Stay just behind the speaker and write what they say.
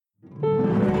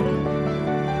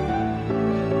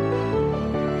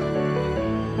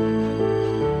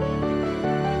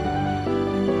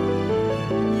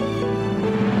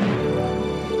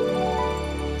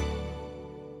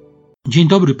Dzień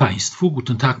dobry Państwu,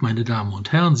 guten Tag meine Damen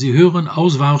und Herren. Sie hören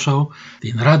aus Warschau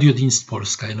den Radiodienst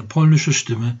Polska, eine polnische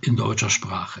Stimme in deutscher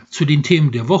Sprache. Zu den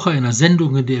Themen der Woche, einer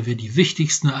Sendung, in der wir die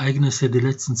wichtigsten Ereignisse der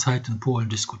letzten Zeit in Polen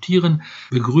diskutieren,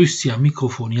 begrüßt Sie am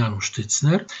Mikrofon Janusz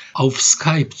Tycner. Auf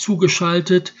Skype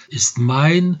zugeschaltet ist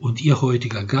mein und Ihr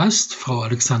heutiger Gast, Frau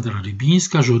Aleksandra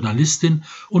Rybińska, Journalistin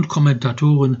und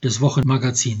Kommentatorin des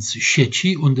Wochenmagazins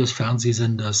Sieci und des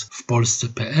Fernsehsenders w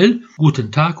Polsce.pl.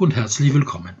 Guten Tag und herzlich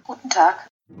willkommen. Guten Tag.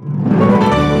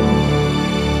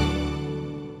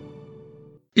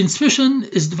 Inzwischen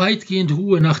ist weitgehend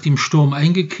Ruhe nach dem Sturm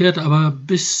eingekehrt, aber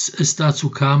bis es dazu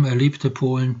kam, erlebte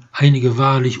Polen einige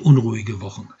wahrlich unruhige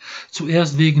Wochen.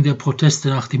 Zuerst wegen der Proteste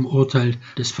nach dem Urteil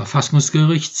des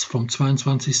Verfassungsgerichts vom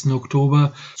 22.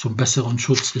 Oktober zum besseren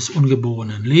Schutz des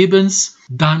ungeborenen Lebens,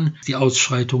 dann die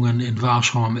Ausschreitungen in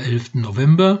Warschau am 11.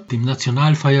 November, dem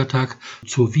Nationalfeiertag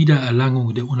zur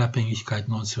Wiedererlangung der Unabhängigkeit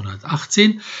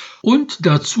 1918, und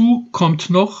dazu kommt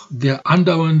noch der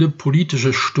andauernde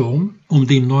politische Sturm um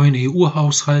den neuen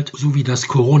EU-Haushalt sowie das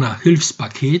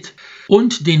Corona-Hilfspaket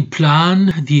und den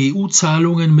Plan, die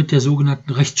EU-Zahlungen mit der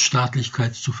sogenannten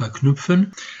Rechtsstaatlichkeit zu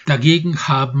verknüpfen. Dagegen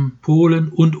haben Polen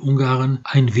und Ungarn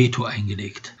ein Veto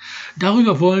eingelegt.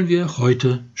 Darüber wollen wir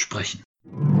heute sprechen.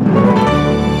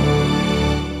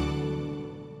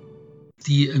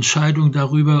 Die Entscheidung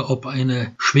darüber, ob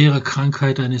eine schwere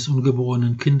Krankheit eines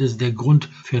ungeborenen Kindes der Grund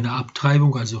für eine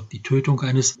Abtreibung, also die Tötung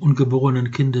eines ungeborenen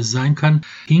Kindes sein kann,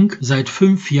 hing seit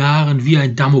 5 Jahren wie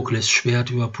ein Damoklesschwert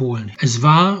über Polen. Es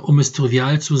war, um es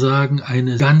trivial zu sagen,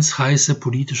 eine ganz heiße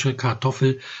politische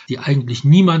Kartoffel, die eigentlich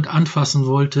niemand anfassen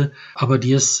wollte, aber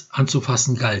die es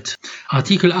anzufassen galt.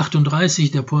 Artikel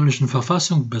 38 der polnischen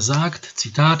Verfassung besagt,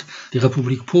 Zitat, die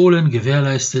Republik Polen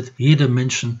gewährleistet jedem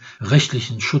Menschen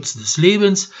rechtlichen Schutz des Lebens,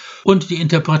 und die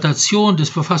Interpretation des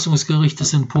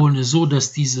Verfassungsgerichtes in Polen ist so,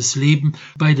 dass dieses Leben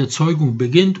bei der Zeugung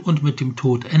beginnt und mit dem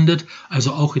Tod endet,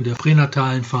 also auch in der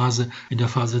pränatalen Phase, in der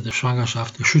Phase der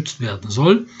Schwangerschaft geschützt werden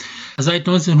soll. Seit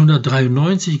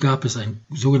 1993 gab es einen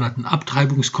sogenannten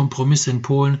Abtreibungskompromiss in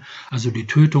Polen, also die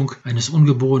Tötung eines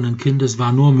ungeborenen Kindes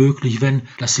war nur möglich, wenn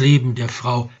das Leben der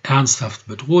Frau ernsthaft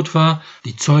bedroht war,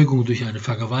 die Zeugung durch eine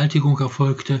Vergewaltigung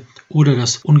erfolgte oder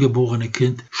das ungeborene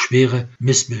Kind schwere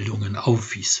Missbildungen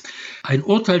aufwies. Ein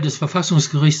Urteil des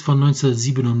Verfassungsgerichts von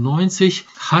 1997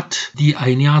 hat die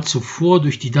ein Jahr zuvor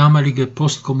durch die damalige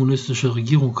postkommunistische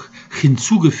Regierung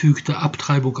hinzugefügte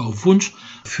Abtreibung auf Wunsch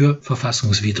für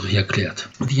verfassungswidrig erklärt.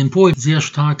 Die in Polen sehr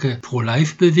starke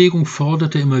Pro-Life-Bewegung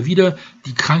forderte immer wieder,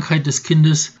 die Krankheit des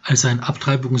Kindes als einen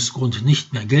Abtreibungsgrund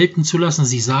nicht mehr gelten zu lassen.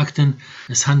 Sie sagten,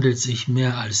 es handelt sich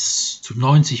mehr als zu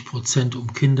 90%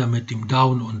 um Kinder mit dem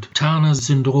Down- und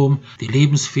Turner-Syndrom, die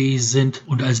lebensfähig sind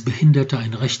und als Behinderte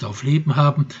ein Recht auf Leben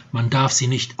haben. Man darf sie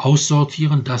nicht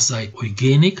aussortieren, das sei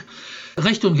Eugenik.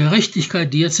 Recht und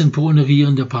Gerechtigkeit, die jetzt in Polen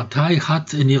regierende Partei,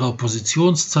 hat in ihrer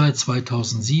Oppositionszeit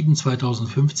 2007,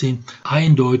 2015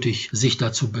 eindeutig sich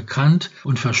dazu bekannt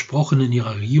und versprochen, in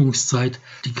ihrer Regierungszeit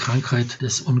die Krankheit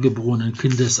des ungeborenen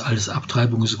Kindes als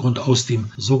Abtreibungsgrund aus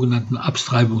dem sogenannten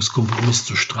Abtreibungskompromiss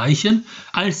zu streichen.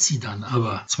 Als sie dann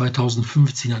aber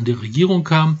 2015 an die Regierung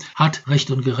kam, hat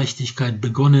Recht und Gerechtigkeit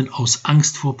begonnen, aus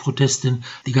Angst vor Protesten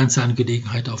die ganze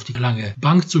Angelegenheit auf die lange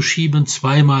Bank zu schieben.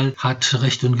 Zweimal hat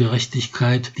Recht und Gerechtigkeit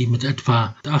die mit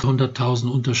etwa 800.000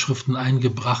 Unterschriften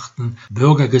eingebrachten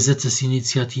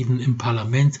Bürgergesetzesinitiativen im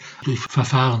Parlament durch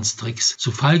Verfahrenstricks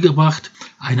zu Fall gebracht.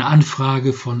 Eine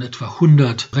Anfrage von etwa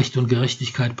 100 Recht und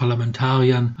Gerechtigkeit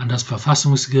Parlamentariern an das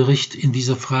Verfassungsgericht in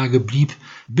dieser Frage blieb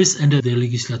bis Ende der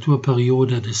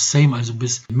Legislaturperiode des Sejm, also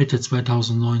bis Mitte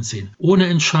 2019, ohne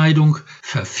Entscheidung,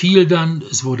 verfiel dann.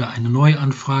 Es wurde eine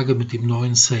Neuanfrage mit dem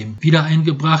neuen Sejm wieder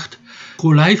eingebracht.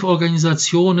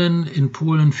 Pro-Life-Organisationen in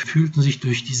Polen fühlten sich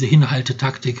durch diese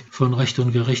Hinhaltetaktik von Recht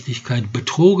und Gerechtigkeit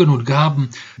betrogen und gaben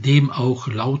dem auch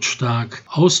lautstark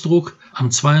Ausdruck. Am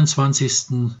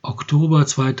 22. Oktober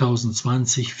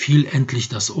 2020 fiel endlich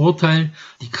das Urteil.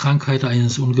 Die Krankheit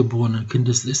eines ungeborenen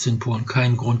Kindes ist in Polen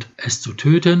kein Grund, es zu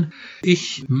töten.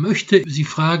 Ich möchte Sie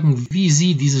fragen, wie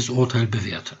Sie dieses Urteil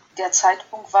bewerten. Der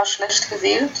Zeitpunkt war schlecht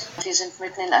gewählt. Wir sind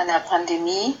mitten in einer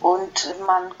Pandemie und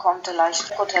man konnte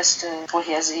leicht Proteste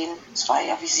vorhersehen. Es war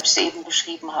ja, wie Sie es eben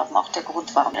beschrieben haben, auch der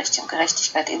Grund, warum Recht und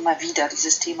Gerechtigkeit immer wieder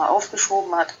dieses Thema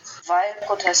aufgeschoben hat, weil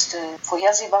Proteste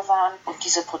vorhersehbar waren und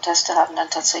diese Proteste haben dann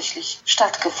tatsächlich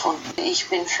stattgefunden. Ich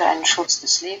bin für einen Schutz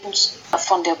des Lebens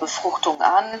von der Befruchtung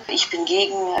an. Ich bin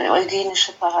gegen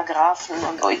eugenische Paragraphen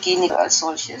und Eugenik als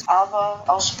solches. Aber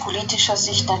aus politischer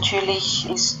Sicht natürlich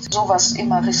ist sowas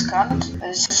immer riskant. riskant.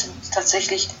 Es sind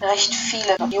tatsächlich recht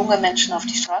viele junge Menschen auf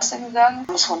die Straße gegangen.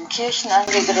 Es wurden Kirchen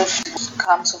angegriffen, es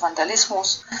kam zu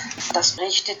Vandalismus. Das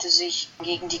richtete sich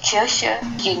gegen die Kirche,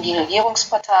 gegen die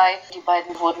Regierungspartei. Die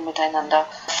beiden wurden miteinander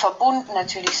verbunden.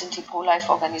 Natürlich sind die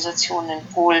Pro-Life-Organisationen in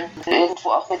Polen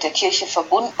irgendwo auch mit der Kirche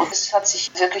verbunden. Und es hat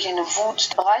sich wirklich eine Wut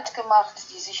breit gemacht,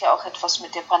 die sicher auch etwas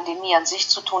mit der Pandemie an sich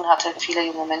zu tun hatte. Viele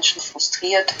junge Menschen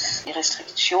frustriert, die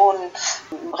Restriktionen,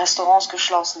 Restaurants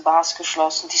geschlossen, Bars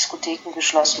geschlossen, Diskotheken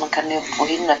geschlossen. Man kann nirgendwo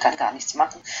hin, man kann gar nichts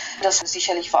machen. Das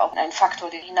sicherlich war auch ein Faktor,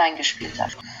 der hineingespielt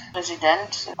hat.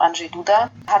 Präsident Andrzej Duda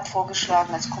hat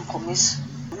vorgeschlagen als Kompromiss,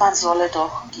 man solle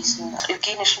doch diesen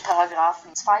hygienischen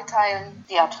Paragraphen zweiteilen,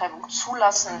 die Abtreibung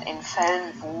zulassen in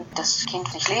Fällen, wo das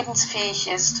Kind nicht lebensfähig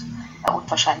ist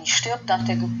und wahrscheinlich stirbt nach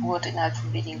der Geburt innerhalb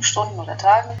von wenigen Stunden oder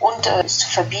Tagen und es zu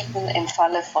verbieten im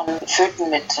Falle von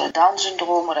Föten mit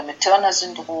Down-Syndrom oder mit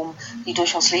Turner-Syndrom, die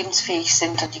durchaus lebensfähig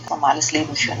sind und die normales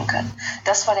Leben führen können.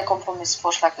 Das war der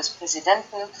Kompromissvorschlag des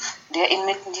Präsidenten, der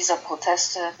inmitten dieser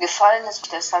Proteste gefallen ist,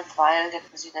 deshalb, weil der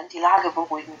Präsident die Lage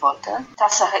beruhigen wollte.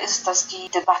 Tatsache ist, dass die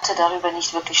Debatte darüber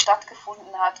nicht wirklich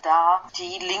stattgefunden hat, da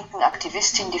die linken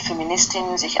Aktivistinnen, die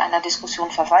Feministinnen sich einer Diskussion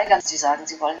verweigern. Sie sagen,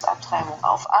 sie wollen Abtreibung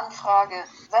auf Anfrage.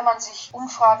 Wenn man sich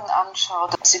Umfragen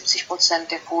anschaut, 70%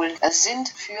 der Polen sind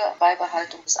für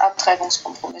Beibehaltung des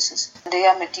Abtreibungskompromisses,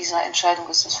 der mit dieser Entscheidung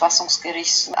des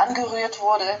Verfassungsgerichts angerührt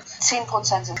wurde.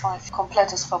 10% sind für ein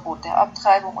komplettes Verbot der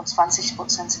Abtreibung und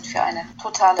 20% sind für eine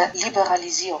totale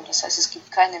Liberalisierung. Das heißt, es gibt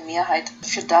keine Mehrheit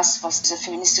für das, was diese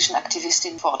feministischen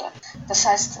Aktivistinnen fordern. Das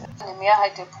heißt, eine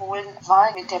Mehrheit der Polen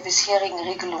war mit der bisherigen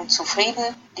Regelung zufrieden.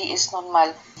 Die ist nun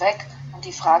mal weg. Und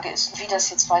die Frage ist, wie das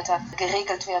jetzt weiter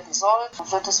geregelt werden soll.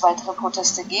 Wird es weitere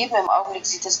Proteste geben? Im Augenblick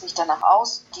sieht es nicht danach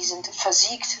aus. Die sind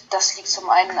versiegt. Das liegt zum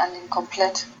einen an den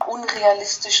komplett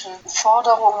unrealistischen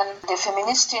Forderungen der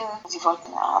Feministinnen. Sie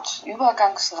wollten eine Art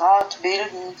Übergangsrat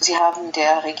bilden. Sie haben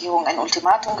der Regierung ein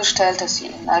Ultimatum gestellt, dass sie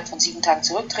innerhalb von 7 Tagen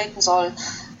zurücktreten soll.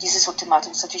 Dieses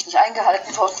Ultimatum ist natürlich nicht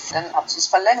eingehalten worden. Dann haben sie es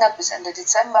verlängert bis Ende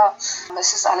Dezember.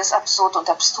 Es ist alles absurd und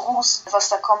abstrus, was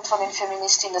da kommt von den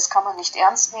Feministinnen. Das kann man nicht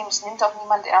ernst nehmen. Es nimmt auch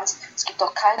niemand ernst. Es gibt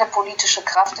auch keine politische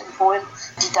Kraft in Polen,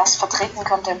 die das vertreten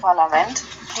könnte im Parlament.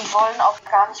 Die wollen auch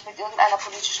gar nicht mit irgendeiner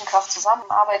politischen Kraft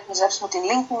zusammenarbeiten, selbst mit den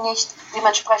Linken nicht.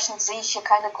 Dementsprechend sehe ich hier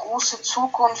keine große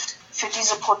Zukunft für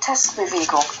diese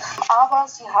Protestbewegung. Aber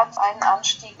sie hat einen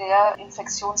Anstieg der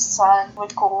Infektionszahlen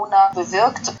mit Corona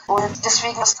bewirkt und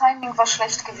deswegen das Timing war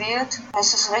schlecht gewählt.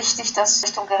 Es ist richtig, dass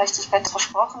Richtung Gerechtigkeit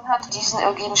versprochen hat, diesen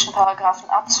eugenischen Paragraphen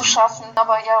abzuschaffen.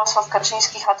 Aber Jarosław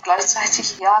Kaczyński hat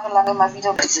gleichzeitig jahrelang immer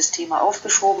wieder dieses Thema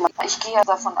aufgeschoben. Ich gehe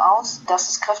davon aus, dass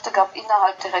es Kräfte gab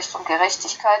innerhalb der Recht und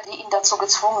Gerechtigkeit, die ihn dazu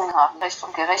gezwungen haben. Recht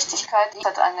und Gerechtigkeit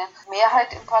hat eine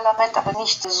Mehrheit im Parlament, aber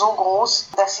nicht so groß,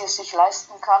 dass sie es sich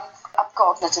leisten kann,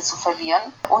 Abgeordnete zu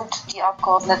verlieren. Und die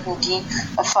Abgeordneten, die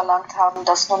verlangt haben,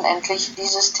 dass nun endlich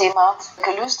dieses Thema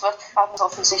gelöst wird, haben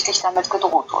offensichtlich damit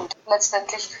gedroht. Und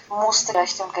letztendlich musste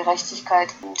Recht und Gerechtigkeit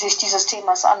sich dieses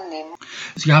Themas annehmen.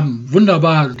 Sie haben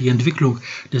wunderbar die Entwicklung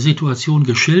der Situation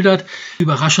geschildert.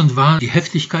 Überraschend war die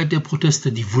Heftigkeit der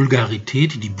Proteste, die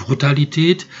Vulgarität, die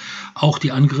Brutalität, auch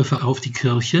die Angriffe auf die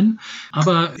Kirchen.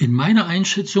 Aber in meiner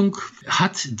Einschätzung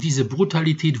hat diese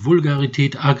Brutalität,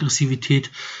 Vulgarität,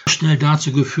 Aggressivität schnell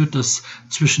dazu geführt, dass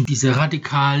zwischen dieser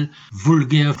radikal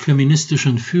vulgär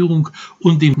feministischen Führung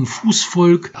und dem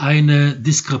Fußvolk eine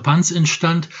Diskrepanz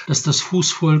entstand, dass das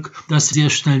Fußvolk das sehr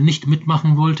schnell nicht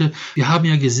mitmachen wollte. Wir haben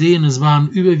ja gesehen, es waren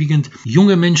überwiegend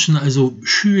junge Menschen, also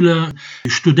Schüler,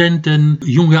 Studenten,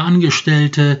 junge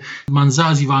Angestellte. Man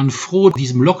sah, sie waren froh,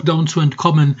 diesem Lockdown zu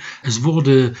entkommen. Es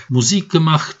wurde Musik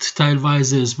gemacht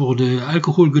teilweise, es wurde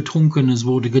Alkohol getrunken, es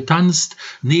wurde getanzt,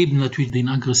 neben natürlich den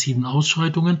aggressiven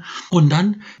Ausschreitungen. Und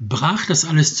dann brach das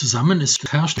alles zusammen, es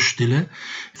herrschte Stille.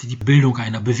 Die Bildung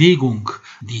einer Bewegung,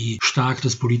 die stark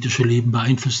das politische Leben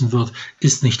beeinflussen wird,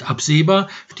 ist nicht absehbar.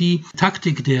 Die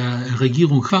Taktik der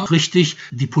Regierung war richtig,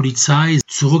 die Polizei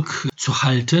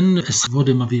zurückzuhalten. Es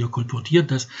wurde immer wieder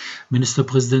kolportiert, dass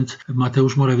Ministerpräsident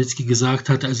Mateusz Morawiecki gesagt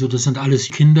hat, also das sind alles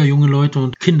Kinder, junge Leute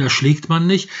und Kinder schlägt man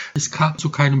nicht. Es kam zu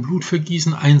keinem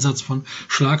Blutvergießen, Einsatz von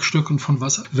Schlagstöcken, von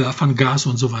Wasserwerfern, Gas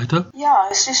und so weiter. Ja,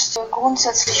 es ist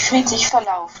grundsätzlich friedlich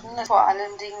verlaufen. Vor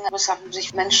allen Dingen haben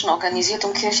sich Menschen organisiert,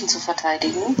 um Kirchen zu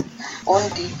verteidigen.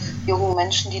 Und die jungen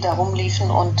Menschen, die da rumliefen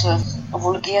und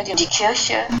vulgär die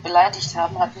Kirche beleidigt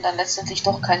haben, hatten dann letztendlich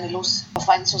doch keine Lust auf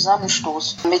einen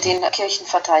Zusammenstoß mit den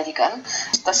Kirchenverteidigern.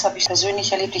 Das habe ich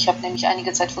persönlich erlebt. Ich habe nämlich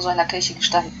einige Zeit vor so einer Kirche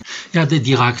gestanden. Ja,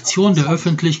 die Reaktion der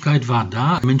Öffentlichkeit war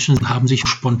da. Menschen haben sich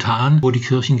spontan vor die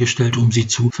Kirchen gestellt, um sie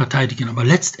zu verteidigen. Aber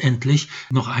letztendlich,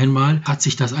 noch einmal, hat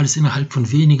sich das alles innerhalb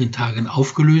von wenigen Tagen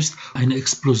aufgelöst. Eine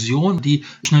Explosion, die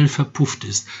schnell verpufft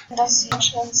ist. Das kann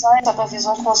schön sein, aber wir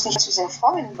sollten uns nicht zu sehr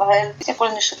freuen, weil der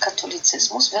polnische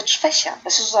Katholizismus wird schwächer.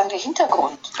 Das ist sozusagen der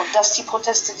Hintergrund. Und dass die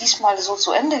Proteste diesmal so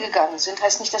zu Ende gegangen sind,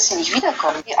 heißt nicht, dass sie nicht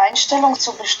wiederkommen. Die Einstellung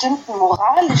zu bestimmten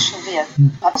moralischen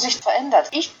Werten hat sich verändert.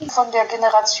 Ich bin von der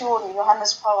Generation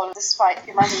Johannes Paul II,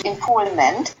 wie man ihn in Polen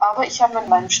nennt, aber ich habe mit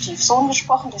meinem Stiefsohn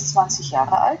gesprochen, der ist 20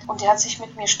 Jahre alt, und der hat sich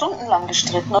mit mir stundenlang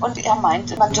gestritten und er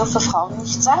meinte, man dürfe Frauen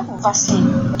nicht sagen, was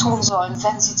sie tun sollen,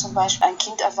 wenn sie zum Beispiel ein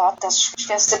Kind erwarten, das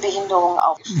schwerste Behinderung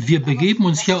aufweist. Wir begeben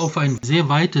uns hier auf ein sehr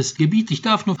weites Gebiet. Ich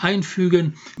darf nur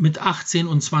einfügen, mit 18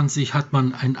 und 20 hat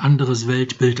man ein anderes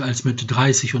Weltbild als mit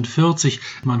 30 und 40.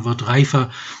 Man wird reifer.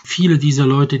 Viele dieser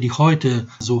Leute, die heute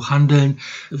so handeln,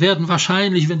 werden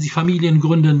wahrscheinlich, wenn sie Familien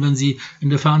gründen, wenn sie in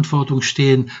der Verantwortung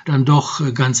stehen, dann doch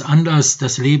ganz anders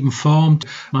das Leben formt.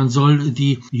 Man soll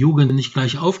die Jugend nicht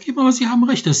gleich aufgeben, aber Sie haben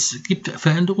recht, es gibt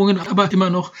Veränderungen, aber immer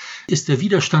noch ist der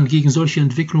Widerstand gegen solche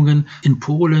Entwicklungen in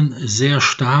Polen sehr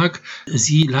stark.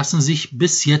 Sie lassen sich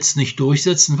bis jetzt nicht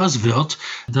durchsetzen. Was wird,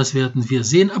 das werden wir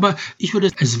sehen, aber ich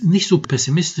würde es nicht so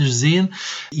pessimistisch sehen.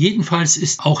 Jedenfalls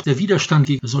ist auch der Widerstand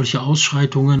gegen solche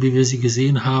Ausschreitungen, wie wir sie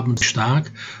gesehen haben,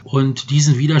 stark, und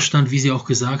diesen Widerstand, wie Sie auch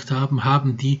gesagt haben,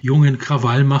 haben die jungen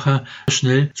Krawallmacher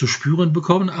schnell zu spüren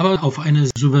bekommen, aber auf eine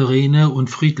souveräne und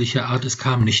friedliche Art. Es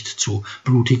kam nicht zu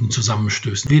blutigen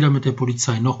Zusammenstößen, weder mit der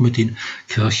Polizei noch mit den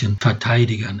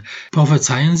Kirchenverteidigern.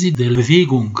 Prophezeien Sie der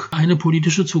Bewegung eine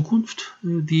politische Zukunft,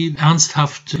 die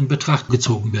ernsthaft in Betracht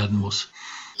gezogen werden muss?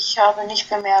 Ich habe nicht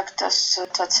bemerkt, dass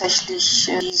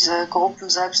tatsächlich diese Gruppen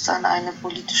selbst an eine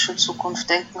politische Zukunft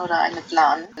denken oder eine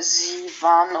planen. Sie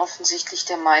waren offensichtlich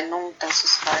der Meinung, dass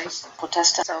es reicht,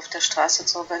 Proteste auf der Straße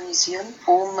zu organisieren,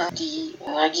 um die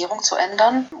Regierung zu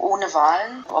ändern, ohne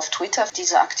Wahlen. Auf Twitter,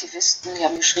 diese Aktivisten, die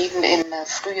haben geschrieben, im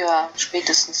Frühjahr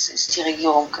spätestens ist die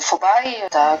Regierung vorbei,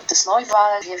 da gibt es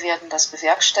Neuwahlen, wir werden das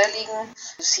bewerkstelligen.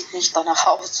 Es sieht nicht danach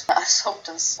aus, als ob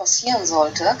das passieren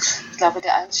sollte. Ich glaube,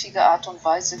 der einzige Art und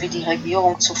Weise, wie die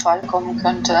Regierung zu Fall kommen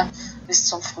könnte bis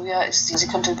zum Frühjahr, ist, sie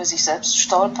könnte über sich selbst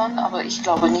stolpern, aber ich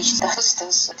glaube nicht, dass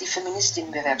das die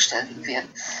Feministinnen bewerkstelligen werden.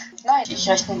 Nein, ich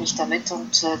rechne nicht damit,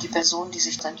 und die Personen, die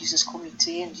sich dann dieses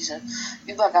Komitee, in diesen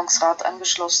Übergangsrat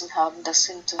angeschlossen haben, das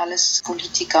sind alles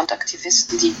Politiker und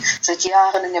Aktivisten, die seit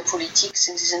Jahren in der Politik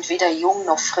sind. Sie sind weder jung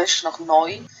noch frisch noch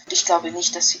neu. Und ich glaube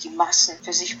nicht, dass sie die Massen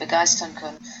für sich begeistern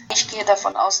können. Ich gehe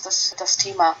davon aus, dass das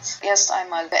Thema erst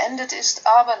einmal beendet ist,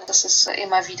 aber dass es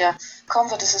immer wieder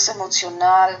kommen wird. Es ist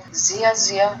emotional sehr,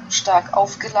 sehr stark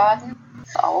aufgeladen.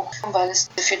 Auch weil es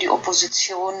für die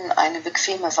Opposition eine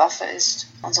bequeme Waffe ist.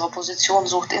 Unsere Opposition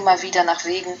sucht immer wieder nach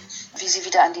Wegen, wie sie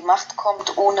wieder an die Macht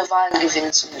kommt, ohne Wahlen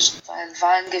gewinnen zu müssen. Weil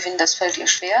Wahlen gewinnen, das fällt ihr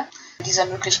schwer. Dieser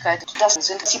Möglichkeit, das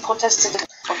sind die Proteste,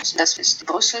 und das ist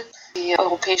Brüssel, die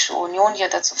Europäische Union, die ja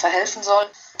dazu verhelfen soll.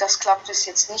 Das klappt bis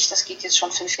jetzt nicht, das geht jetzt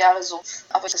schon 5 Jahre so,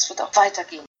 aber das wird auch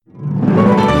weitergehen.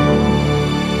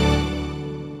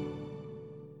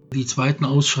 Die zweiten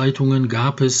Ausschreitungen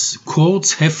gab es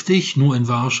kurz, heftig, nur in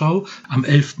Warschau, am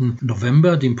 11.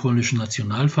 November, dem polnischen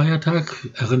Nationalfeiertag.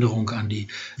 Erinnerung an die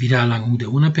Wiedererlangung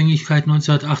der Unabhängigkeit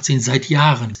 1918. Seit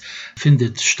Jahren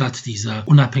findet statt dieser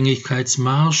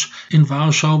Unabhängigkeitsmarsch in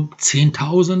Warschau.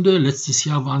 Zehntausende, letztes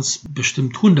Jahr waren es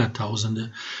bestimmt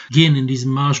Hunderttausende, gehen in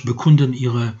diesem Marsch, bekunden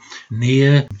ihre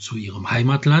Nähe zu ihrem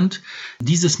Heimatland.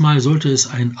 Dieses Mal sollte es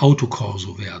ein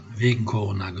Autokorso werden, wegen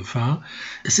Corona-Gefahr.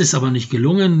 Es ist aber nicht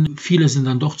gelungen. Viele sind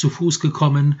dann doch zu Fuß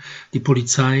gekommen. Die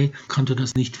Polizei konnte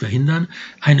das nicht verhindern.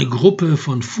 Eine Gruppe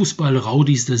von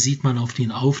Fußball-Raudis, das sieht man auf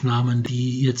den Aufnahmen,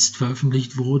 die jetzt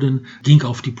veröffentlicht wurden, ging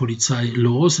auf die Polizei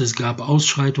los. Es gab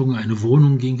Ausschreitungen, eine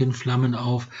Wohnung ging in Flammen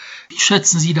auf. Wie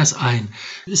schätzen Sie das ein?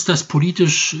 Ist das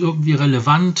politisch irgendwie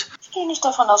relevant? Ich gehe nicht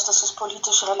davon aus, dass es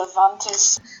politisch relevant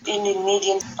ist. In den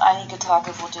Medien einige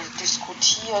Tage wurde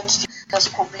diskutiert. Das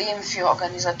Problem für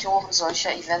Organisatoren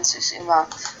solcher Events ist immer,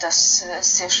 dass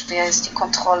es sehr schwer ist, die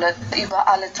Kontrolle über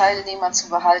alle Teilnehmer zu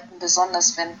behalten,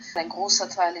 besonders wenn ein großer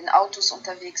Teil in Autos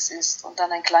unterwegs ist und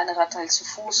dann ein kleinerer Teil zu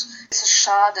Fuß. Es ist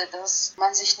schade, dass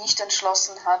man sich nicht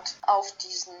entschlossen hat, auf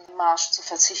diesen Marsch zu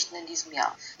verzichten in diesem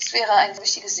Jahr. Es wäre ein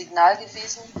wichtiges Signal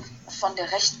gewesen, von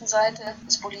der rechten Seite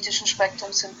des politischen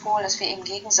Spektrums in Polen, dass wir im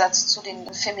Gegensatz zu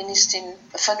den Feministinnen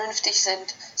vernünftig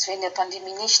sind, dass wir in der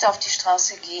Pandemie nicht auf die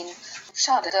Straße gehen.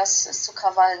 Schade, dass es zu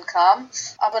Krawallen kam,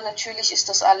 aber natürlich ist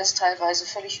das alles teilweise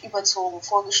völlig überzogen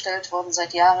vorgestellt worden.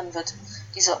 Seit Jahren wird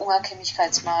dieser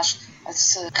Unabhängigkeitsmarsch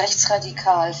als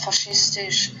rechtsradikal,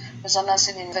 faschistisch, besonders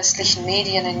in den westlichen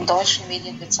Medien, in den deutschen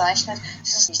Medien bezeichnet.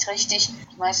 Das ist nicht richtig.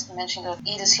 Die meisten Menschen, die dort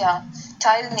jedes Jahr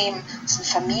teilnehmen, das sind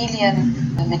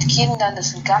Familien mit Kindern,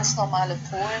 das sind ganz normale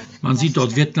Polen. Man sieht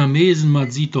dort Vietnamesen, man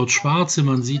sieht dort Schwarze,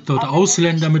 man sieht dort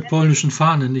Ausländer mit polnischen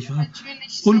Fahnen, nicht wahr?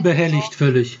 Unbehelligt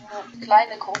völlig.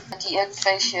 Kleine Gruppen, die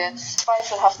irgendwelche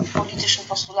zweifelhaften politischen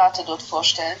Postulate dort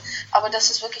vorstellen. Aber das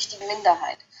ist wirklich die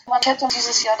Minderheit. Man hätte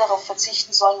dieses Jahr darauf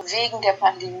verzichten sollen, wegen der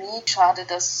Pandemie. Schade,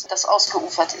 dass das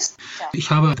ausgeufert ist. Ja. Ich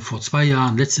habe vor 2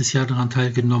 Jahren, letztes Jahr daran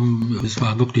teilgenommen. Es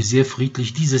war wirklich sehr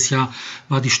friedlich. Dieses Jahr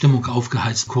war die Stimmung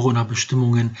aufgeheizt.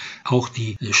 Corona-Bestimmungen. Auch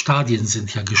die Stadien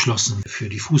sind ja geschlossen für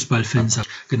die Fußballfans.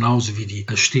 Genauso wie die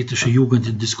städtische Jugend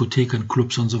in Diskotheken,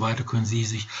 Clubs und so weiter können sie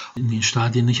sich in den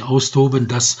Stadien nicht austoben.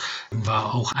 Das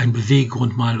war auch ein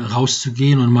Beweggrund, mal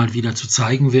rauszugehen und mal wieder zu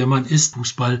zeigen, wer man ist.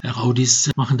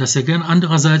 Fußball-Raudis machen das ja gern.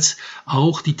 Andererseits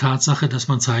auch die Tatsache, dass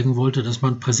man zeigen wollte, dass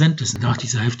man präsent ist. Nach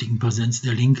dieser heftigen Präsenz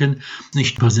der Linken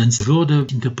nicht Präsenz würde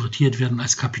interpretiert werden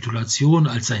als Kapitulation,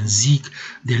 als ein Sieg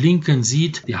der Linken.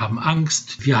 Sieht, wir haben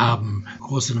Angst, wir haben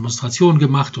große Demonstrationen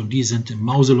gemacht und die sind im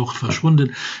Mauseloch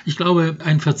verschwunden. Ich glaube,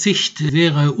 ein Verzicht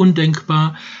wäre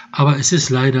undenkbar, aber es ist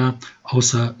leider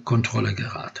außer Kontrolle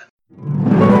geraten.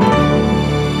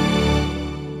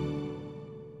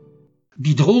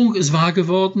 Die Drohung ist wahr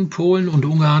geworden. Polen und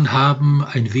Ungarn haben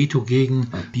ein Veto gegen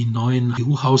den neuen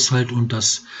EU-Haushalt und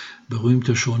das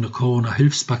berühmte schon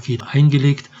Corona-Hilfspaket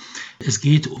eingelegt. Es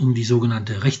geht um die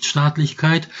sogenannte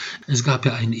Rechtsstaatlichkeit. Es gab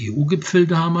ja einen EU-Gipfel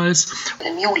damals.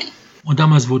 Im Juli. Und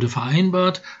damals wurde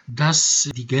vereinbart, dass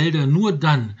die Gelder nur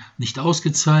dann nicht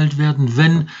ausgezahlt werden,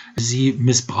 wenn sie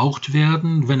missbraucht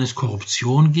werden, wenn es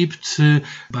Korruption gibt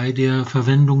bei der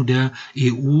Verwendung der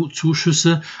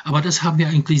EU-Zuschüsse. Aber das haben wir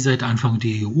eigentlich seit Anfang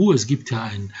der EU. Es gibt ja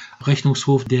einen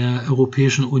Rechnungshof der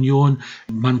Europäischen Union.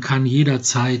 Man kann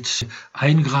jederzeit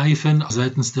eingreifen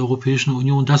seitens der Europäischen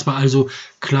Union. Das war also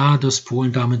klar, dass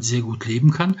Polen damit sehr gut leben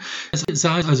kann. Es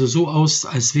sah also so aus,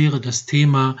 als wäre das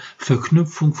Thema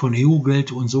Verknüpfung von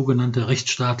EU-Geld und sogenannte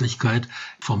Rechtsstaatlichkeit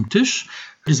vom Tisch.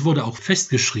 Es wurde auch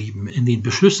festgeschrieben in den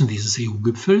Beschlüssen dieses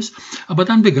EU-Gipfels. Aber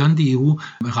dann begann die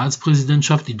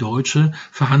EU-Ratspräsidentschaft, die deutsche,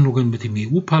 Verhandlungen mit dem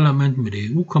EU-Parlament, mit der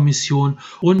EU-Kommission.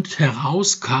 Und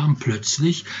heraus kam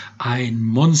plötzlich ein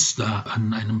Monster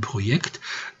an einem Projekt,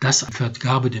 das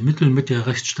Vergabe der Mittel mit der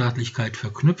Rechtsstaatlichkeit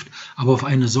verknüpft, aber auf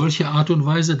eine solche Art und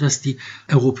Weise, dass die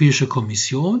Europäische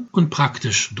Kommission und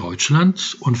praktisch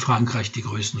Deutschland und Frankreich, die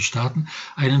größten Staaten,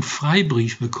 einen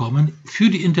Freibrief bekommen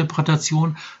für die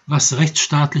Interpretation, was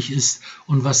rechtsstaatlich ist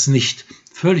und was nicht.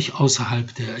 Völlig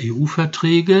außerhalb der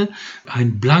EU-Verträge,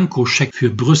 ein Blankoscheck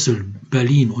für Brüssel,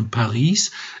 Berlin und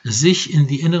Paris, sich in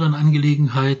die inneren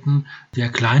Angelegenheiten der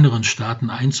kleineren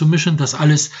Staaten einzumischen. Das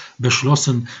alles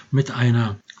beschlossen mit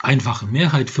einer einfachen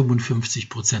Mehrheit,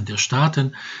 55% der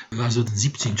Staaten, also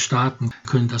 17 Staaten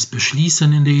können das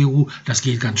beschließen in der EU. Das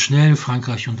geht ganz schnell.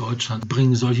 Frankreich und Deutschland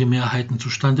bringen solche Mehrheiten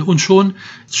zustande und schon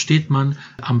steht man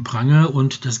am Pranger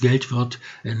und das Geld wird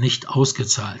nicht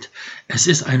ausgezahlt. Es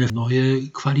ist eine neue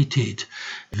Qualität.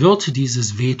 Wird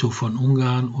dieses Veto von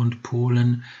Ungarn und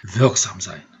Polen wirksam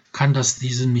sein? Kann das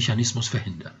diesen Mechanismus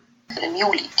verhindern? Im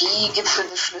Juli. Die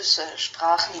Gipfelbeschlüsse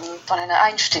sprachen von einer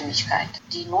Einstimmigkeit,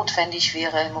 die notwendig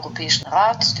wäre im Europäischen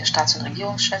Rat, der Staats- und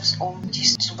Regierungschefs, um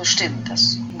dies zu bestimmen,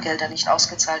 dass Gelder nicht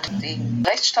ausgezahlt werden wegen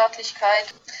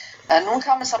Rechtsstaatlichkeit. Nun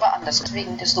kam es aber anders.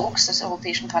 Wegen des Drucks des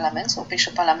Europäischen Parlaments. Das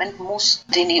Europäische Parlament muss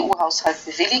den EU-Haushalt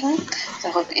bewilligen.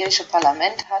 Das Europäische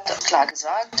Parlament hat klar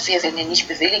gesagt, wir werden ihn nicht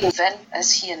bewilligen, wenn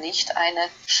es hier nicht eine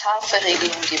scharfe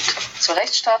Regelung gibt zur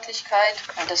Rechtsstaatlichkeit.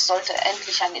 Und es sollte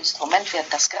endlich ein Instrument werden,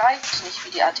 das greift, nicht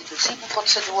wie die Artikel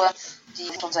 7-Prozedur, die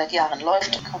schon seit Jahren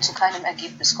läuft und zu keinem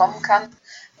Ergebnis kommen kann.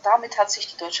 Damit hat sich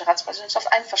die deutsche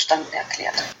Ratspräsidentschaft einverstanden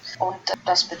erklärt. Und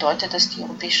das bedeutet, dass die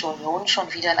Europäische Union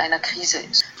schon wieder in einer Krise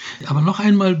ist. Aber noch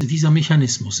einmal, dieser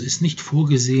Mechanismus ist nicht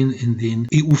vorgesehen in den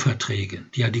EU-Verträgen,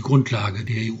 die ja die Grundlage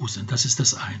der EU sind. Das ist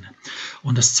das eine.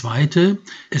 Und das zweite,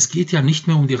 es geht ja nicht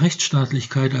mehr um die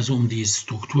Rechtsstaatlichkeit, also um die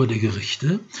Struktur der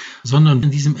Gerichte, sondern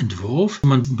in diesem Entwurf,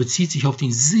 man bezieht sich auf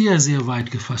den sehr, sehr weit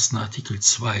gefassten Artikel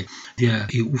 2 der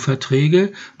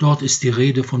EU-Verträge. Dort ist die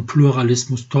Rede von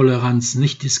Pluralismus, Toleranz,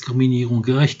 Nichtdiskriminierung,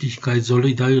 Gerechtigkeit,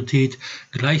 Solidarität,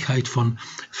 Gleichheit von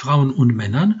Frauen und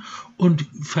Männern. Und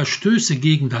Verstöße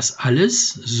gegen das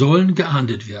alles sollen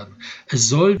geahndet werden. Es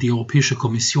soll die Europäische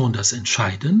Kommission das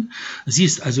entscheiden. Sie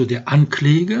ist also der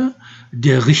Ankläger,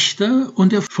 der Richter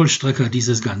und der Vollstrecker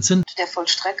dieses Ganzen. Der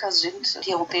Vollstrecker sind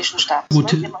die europäischen Staaten.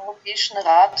 Gut. Das wird im Europäischen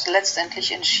Rat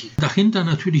letztendlich entschieden. Dahinter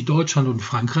natürlich Deutschland und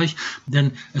Frankreich,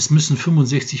 denn es müssen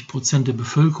 65% der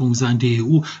Bevölkerung sein, der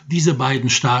EU. Diese beiden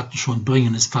Staaten schon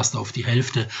bringen es fast auf die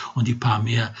Hälfte und die paar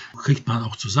mehr kriegt man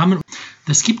auch zusammen.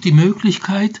 Das gibt die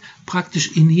Möglichkeit,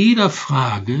 praktisch in jeder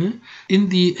Frage in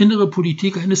die innere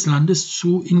Politik eines Landes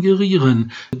zu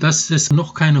ingerieren. Dass es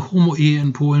noch keine Homo-Ehe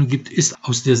in Polen gibt, ist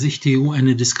aus der Sicht der EU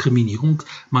eine Diskriminierung.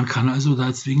 Man kann also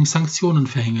deswegen Sanktionen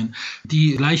verhängen.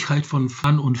 Die Gleichheit von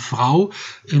Mann und Frau.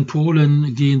 In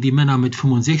Polen gehen die Männer mit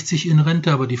 65 in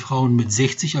Rente, aber die Frauen mit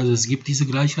 60. Also es gibt diese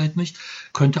Gleichheit nicht.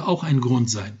 Könnte auch ein Grund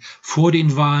sein. Vor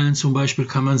den Wahlen zum Beispiel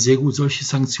kann man sehr gut solche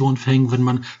Sanktionen verhängen, wenn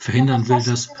man verhindern will,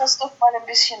 dass... Das doch mal ein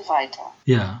bisschen weiter.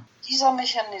 Ja. Dieser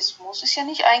Mechanismus ist ja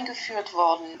nicht eingeführt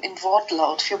worden im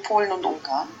Wortlaut für Polen und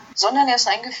Ungarn, sondern er ist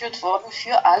eingeführt worden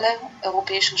für alle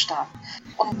europäischen Staaten.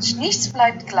 Und nichts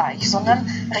bleibt gleich,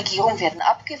 sondern Regierungen werden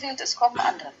abgewählt, es kommen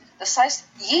andere. Das heißt,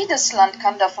 jedes Land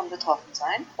kann davon betroffen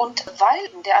sein. Und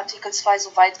weil der Artikel 2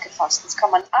 so weit gefasst ist,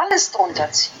 kann man alles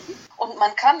drunter ziehen. Und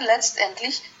man kann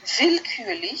letztendlich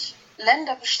willkürlich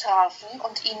Länder bestrafen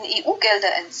und ihnen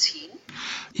EU-Gelder entziehen.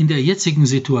 In der jetzigen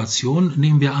Situation,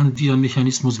 nehmen wir an, dieser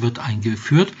Mechanismus wird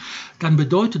eingeführt, dann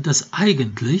bedeutet das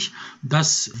eigentlich,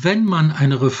 dass wenn man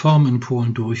eine Reform in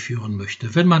Polen durchführen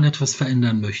möchte, wenn man etwas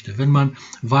verändern möchte, wenn man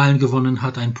Wahlen gewonnen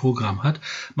hat, ein Programm hat,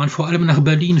 man vor allem nach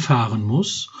Berlin fahren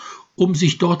muss, um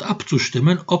sich dort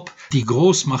abzustimmen, ob die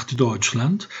Großmacht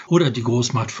Deutschland oder die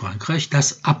Großmacht Frankreich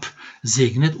das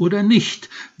absegnet oder nicht.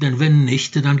 Denn wenn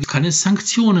nicht, dann kann es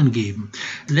Sanktionen geben.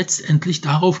 Letztendlich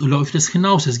darauf läuft es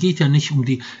hinaus. Es geht ja nicht um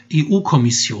die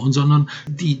EU-Kommission, sondern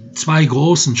die zwei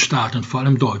großen Staaten, vor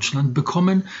allem Deutschland,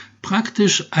 bekommen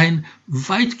praktisch ein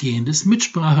weitgehendes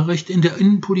Mitspracherecht in der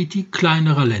Innenpolitik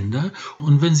kleinerer Länder.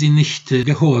 Und wenn sie nicht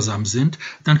gehorsam sind,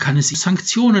 dann kann es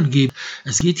Sanktionen geben.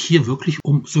 Es geht hier wirklich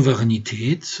um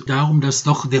Souveränität, darum, dass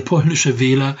doch der polnische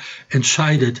Wähler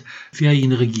entscheidet, wer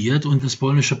ihn regiert und das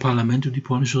polnische Parlament und die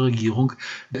polnische Regierung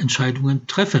Entscheidungen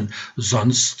treffen.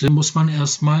 Sonst muss man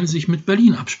erstmal sich mit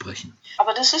Berlin absprechen.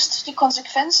 Aber das ist die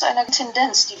Konsequenz einer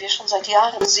Tendenz, die wir schon seit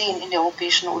Jahren sehen in der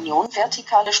Europäischen Union,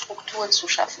 vertikale Strukturen zu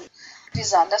schaffen. Wir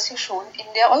sahen das hier schon in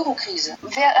der Eurokrise.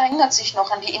 Wer erinnert sich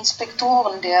noch an die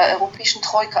Inspektoren der europäischen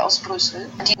Troika aus Brüssel,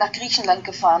 die nach Griechenland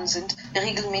gefahren sind,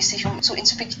 regelmäßig um zu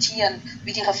inspizieren,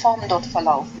 wie die Reformen dort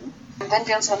verlaufen? Wenn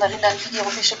wir uns daran erinnern, wie die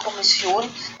Europäische Kommission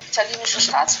italienische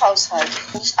Staatshaushalt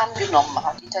nicht angenommen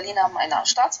hat. Die Italiener haben einen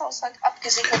Staatshaushalt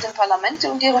abgesegnet im Parlament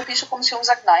und die Europäische Kommission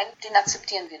sagt, nein, den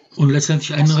akzeptieren wir nicht. Und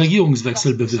letztendlich einen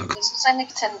Regierungswechsel bewirkt. Das ist eine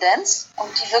Tendenz und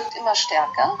die wirkt immer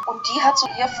stärker und die hat so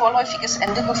ihr vorläufiges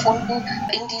Ende gefunden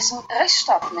in diesem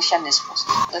Rechtsstaatsmechanismus.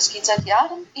 Das geht seit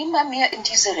Jahren immer mehr in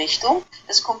diese Richtung,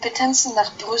 dass Kompetenzen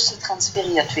nach Brüssel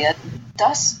transferiert werden,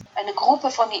 dass eine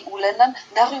Gruppe von EU-Ländern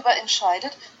darüber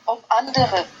entscheidet, ob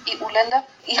andere EU-Länder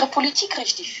ihre Politik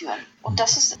richtig führen. Und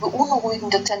das ist eine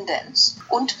beunruhigende Tendenz.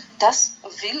 Und das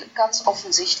will ganz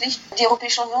offensichtlich die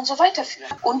Europäische Union so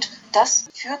weiterführen. Und das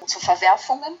führt zu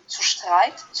Verwerfungen, zu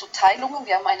Streit, zu Teilungen.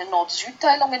 Wir haben eine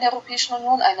Nord-Süd-Teilung in der Europäischen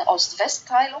Union, eine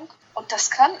Ost-West-Teilung. Und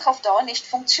das kann auf Dauer nicht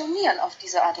funktionieren auf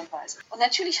diese Art und Weise. Und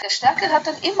natürlich, der Stärkere hat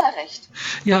dann immer recht.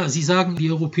 Ja, Sie sagen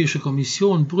die Europäische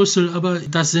Kommission, Brüssel, aber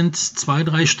das sind 2,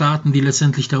 3 Staaten, die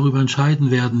letztendlich darüber entscheiden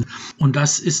werden. Und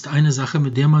das ist eine Sache,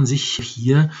 mit der man sich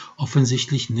hier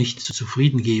offensichtlich nicht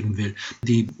zufrieden geben will.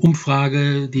 Die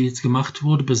Umfrage, die jetzt gemacht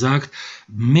wurde, besagt,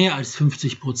 mehr als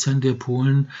 50% der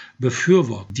Polen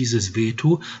befürworten dieses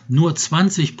Veto. Nur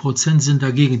 20% sind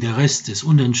dagegen. Der Rest ist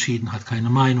unentschieden, hat keine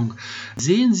Meinung.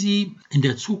 Sehen Sie in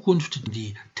der Zukunft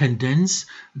die Tendenz,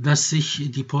 dass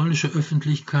sich die polnische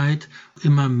Öffentlichkeit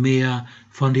immer mehr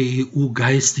von der EU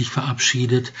geistig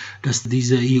verabschiedet, dass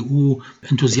dieser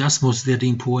EU-Enthusiasmus, der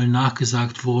den Polen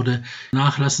nachgesagt wurde,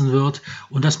 nachlassen wird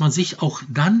und dass man sich auch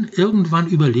dann irgendwann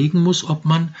überlegen muss, ob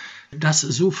man das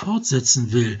so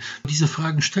fortsetzen will. Diese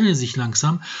Fragen stellen sich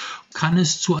langsam. Kann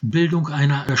es zur Bildung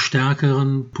einer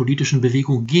stärkeren politischen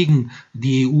Bewegung gegen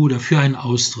die EU oder für einen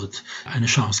Austritt eine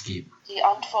Chance geben? Die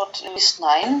Antwort ist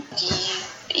nein.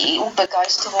 Die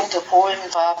EU-Begeisterung der Polen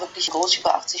war wirklich groß,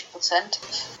 über 80%.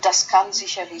 Das kann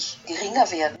sicherlich geringer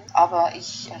werden, aber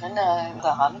ich erinnere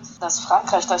daran, dass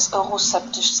Frankreich das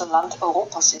euroskeptischste Land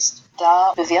Europas ist.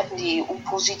 Da bewerten die EU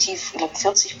positiv, ich glaube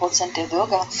 40% der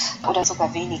Bürger oder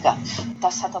sogar weniger.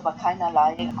 Das hat aber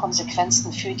keinerlei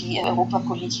Konsequenzen für die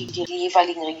Europapolitik, die die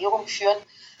jeweiligen Regierungen führen.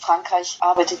 Frankreich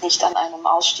arbeitet nicht an einem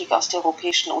Ausstieg aus der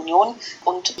Europäischen Union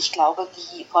und ich glaube,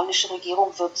 die polnische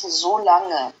Regierung wird so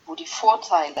lange, wo die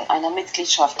Vorteile einer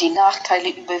Mitgliedschaft die Nachteile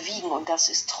überwiegen und das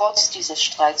ist trotz dieses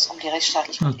Streits um die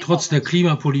Rechtsstaatlichkeit. Trotz der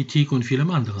Klimapolitik und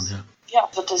vielem anderen, ja. Ja,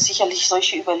 wird es sicherlich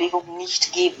solche Überlegungen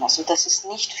nicht geben. Also das ist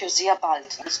nicht für sehr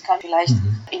bald. Es kann vielleicht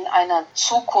in einer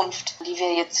Zukunft, die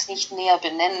wir jetzt nicht näher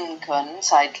benennen können,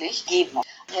 zeitlich, geben.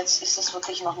 Jetzt ist es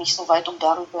wirklich noch nicht so weit, um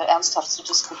darüber ernsthaft zu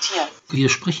diskutieren. Wir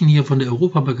sprechen hier von der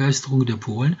Europabegeisterung der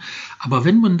Polen, aber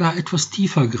wenn man da etwas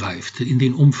tiefer greift in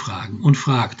den Umfragen und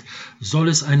fragt, soll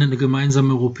es einen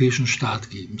gemeinsamen europäischen Staat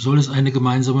geben, soll es eine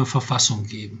gemeinsame Verfassung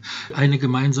geben, eine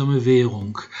gemeinsame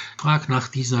Währung, fragt nach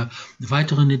dieser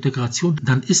weiteren Integration,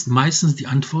 dann ist meistens die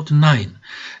Antwort nein.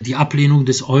 Die Ablehnung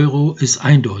des Euro ist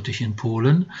eindeutig in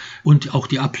Polen und auch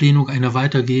die Ablehnung einer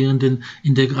weitergehenden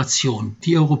Integration.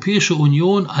 Die Europäische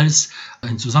Union als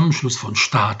ein Zusammenschluss von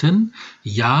Staaten,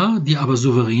 ja, die aber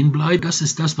souverän bleiben. Das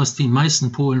ist das, was den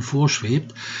meisten Polen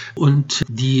vorschwebt. Und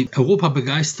die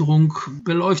Europabegeisterung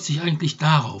beläuft sich eigentlich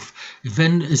darauf.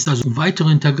 Wenn es also um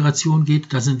weitere Integration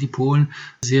geht, da sind die Polen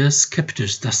sehr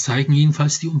skeptisch. Das zeigen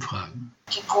jedenfalls die Umfragen.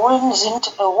 Die Polen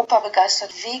sind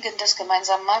europabegeistert wegen des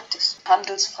gemeinsamen Marktes.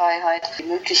 Handelsfreiheit, die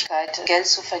Möglichkeit, Geld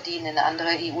zu verdienen, in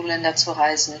andere EU-Länder zu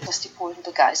reisen. Was die Polen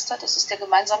begeistert, das ist der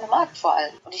gemeinsame Markt vor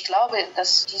allem. Und ich glaube,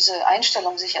 dass diese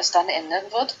Einstellung sich erst dann ändern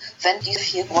wird, wenn diese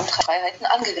 4 Grundfreiheiten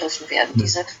angegriffen werden.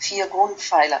 Diese 4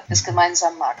 Grundpfeiler des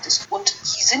gemeinsamen Marktes. Und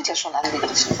die sind ja schon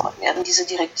angegriffen worden. Wir hatten diese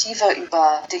Direktive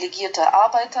über delegierte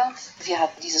Arbeiter. Wir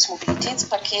hatten dieses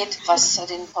Mobilitätspaket, was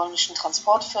den polnischen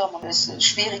Transportfirmen es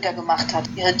schwieriger gemacht hat,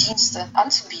 ihre Dienste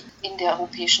anzubieten in der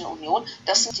Europäischen Union.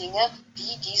 Das sind Dinge,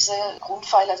 die diese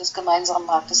Grundpfeiler des gemeinsamen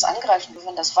Marktes angreifen.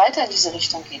 Wenn das weiter in diese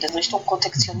Richtung geht, in Richtung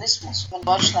Protektionismus, wenn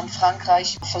Deutschland,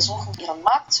 Frankreich versuchen, ihren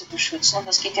Markt zu beschützen, und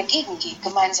das geht ja gegen die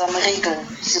gemeinsamen Regeln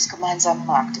dieses gemeinsamen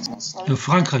Marktes.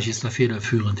 Frankreich ist da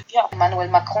federführend. Ja, Emmanuel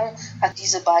Macron hat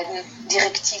diese beiden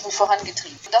Direktiven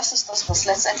vorangetrieben. Das ist das, was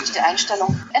letztendlich die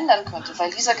Einstellung ändern könnte,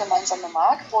 weil dieser gemeinsame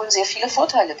Markt wohl sehr viele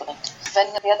Vorteile bringt. Wenn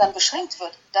er dann beschränkt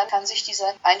wird, dann kann sich diese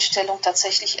Einstellung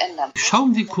tatsächlich ändern.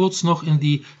 Schauen wir kurz noch in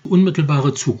die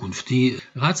unmittelbare Zukunft. Die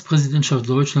Ratspräsidentschaft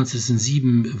Deutschlands ist in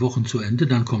 7 Wochen zu Ende.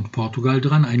 Dann kommt Portugal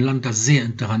dran, ein Land, das sehr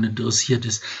daran interessiert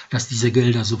ist, dass diese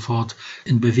Gelder sofort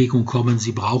in Bewegung kommen.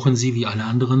 Sie brauchen sie, wie alle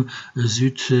anderen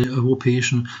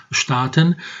südeuropäischen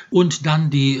Staaten. Und dann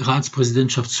die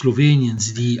Ratspräsidentschaft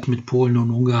Sloweniens, die mit Polen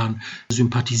und Ungarn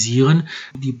sympathisieren.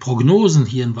 Die Prognosen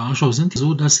hier in Warschau sind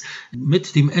so, dass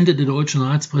mit dem Ende der deutschen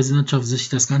Ratspräsidentschaft sich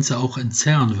das Ganze auch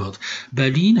entzerren wird.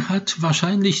 Berlin hat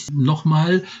wahrscheinlich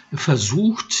nochmal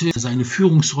versucht, seine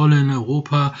Führungsrolle in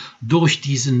Europa durch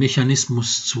diesen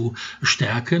Mechanismus zu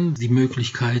stärken, die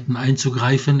Möglichkeiten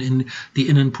einzugreifen in die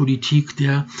Innenpolitik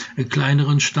der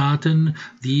kleineren Staaten,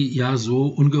 die ja so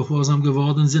ungehorsam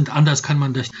geworden sind. Anders kann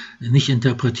man das nicht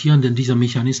interpretieren, denn dieser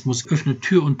Mechanismus öffnet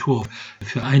Tür und Tor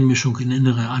für Einmischung in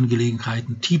innere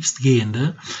Angelegenheiten,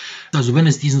 tiefstgehende. Also wenn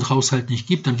es diesen Haushalt nicht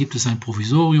gibt, dann gibt es ein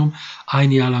Provisorium.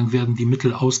 Ein Jahr lang werden die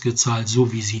Mittel ausgezahlt,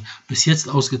 so wie sie bis jetzt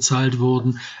ausgezahlt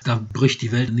wurden. Da bricht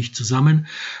die Welt nicht zusammen.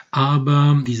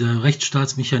 Aber dieser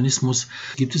Rechtsstaatsmechanismus,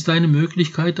 gibt es da eine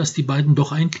Möglichkeit, dass die beiden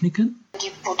doch einknicken?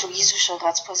 Die portugiesische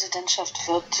Ratspräsidentschaft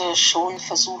wird schon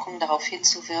versuchen, darauf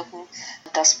hinzuwirken,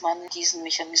 dass man diesen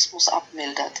Mechanismus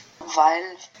abmildert, weil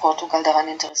Portugal daran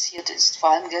interessiert ist,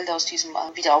 vor allem Gelder aus diesem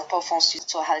Wiederaufbaufonds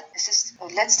zu erhalten. Es ist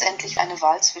letztendlich eine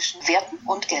Wahl zwischen Werten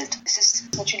und Geld. Es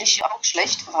ist natürlich auch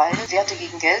schlecht, weil Werte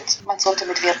gegen Geld, man sollte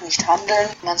mit Werten nicht handeln,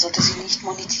 man sollte sie nicht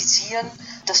monetisieren.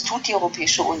 Das tut die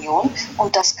Europäische Union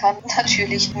und das kann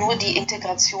natürlich nur die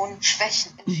Integration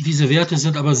schwächen. Diese Werte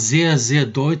sind aber sehr, sehr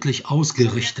deutlich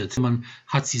ausgerichtet. Man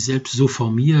hat sie selbst so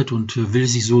formiert und will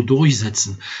sie so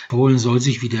durchsetzen. Polen soll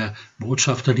sich, wie der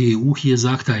Botschafter der EU hier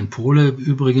sagte, ein Pole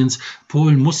übrigens,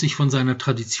 Polen muss sich von seiner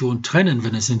Tradition trennen,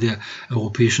 wenn es in der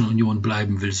Europäischen Union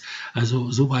bleiben will.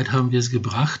 Also so weit haben wir es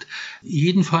gebracht.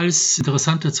 Jedenfalls,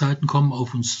 interessante Zeiten kommen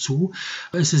auf uns zu.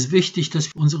 Es ist wichtig, dass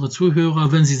unsere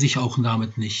Zuhörer, wenn sie sich auch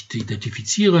damit nicht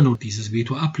identifizieren und dieses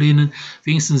Veto ablehnen,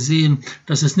 wenigstens sehen,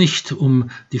 dass es nicht um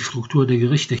die Struktur der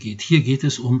Gerichte geht. Hier geht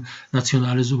es um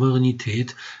nationale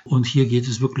Souveränität und hier geht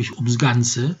es wirklich ums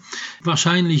Ganze.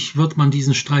 Wahrscheinlich wird man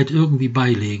diesen Streit irgendwie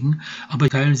beilegen, aber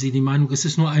teilen Sie die Meinung, es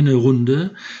ist nur eine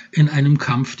Runde in einem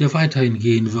Kampf, der weiterhin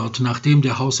gehen wird, nachdem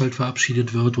der Haushalt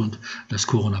verabschiedet wird und das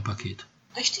Corona-Paket.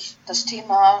 Richtig, Das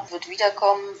Thema wird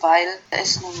wiederkommen, weil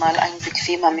es nun mal ein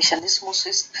bequemer Mechanismus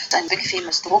ist, ein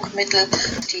bequemes Druckmittel.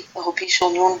 Die Europäische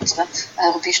Union, unsere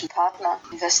europäischen Partner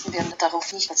im Westen werden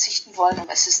darauf nicht verzichten wollen. Und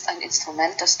es ist ein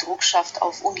Instrument, das Druck schafft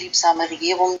auf unliebsame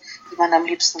Regierungen, die man am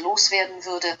liebsten loswerden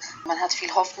würde. Man hat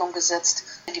viel Hoffnung gesetzt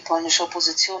in die polnische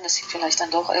Opposition, dass sie vielleicht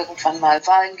dann doch irgendwann mal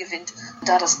Wahlen gewinnt.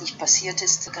 Da das nicht passiert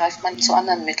ist, greift man zu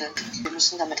anderen Mitteln. Wir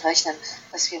müssen damit rechnen,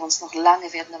 dass wir uns noch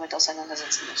lange werden damit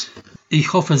auseinandersetzen müssen.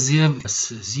 Ich hoffe sehr, dass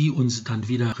Sie uns dann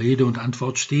wieder Rede und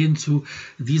Antwort stehen zu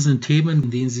diesen Themen,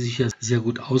 in denen Sie sich ja sehr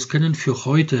gut auskennen. Für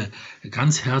heute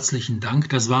ganz herzlichen Dank.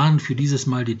 Das waren für dieses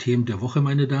Mal die Themen der Woche,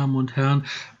 meine Damen und Herren.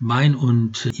 Mein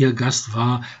und Ihr Gast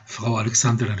war Frau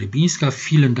Aleksandra Rybińska.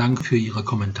 Vielen Dank für Ihre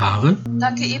Kommentare.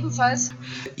 Danke ebenfalls.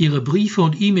 Ihre Briefe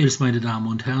und E-Mails, meine Damen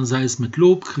und Herren, sei es mit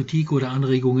Lob, Kritik oder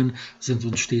Anregungen, sind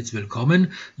uns stets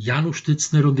willkommen. Janusz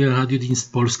Tycner und der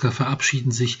Radiodienst Polska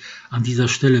verabschieden sich an dieser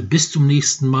Stelle. Bis zum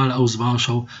nächsten Mal aus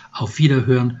Warschau. Auf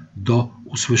Wiederhören. Do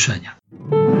usłyszenia.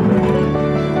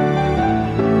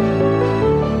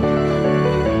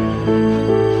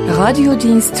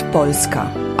 Radiodienst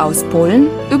Polska. Aus Polen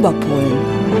über Polen.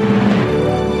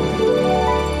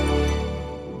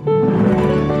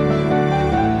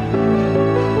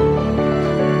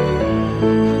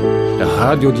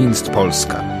 Radiodienst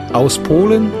Polska. Aus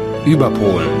Polen über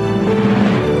Polen.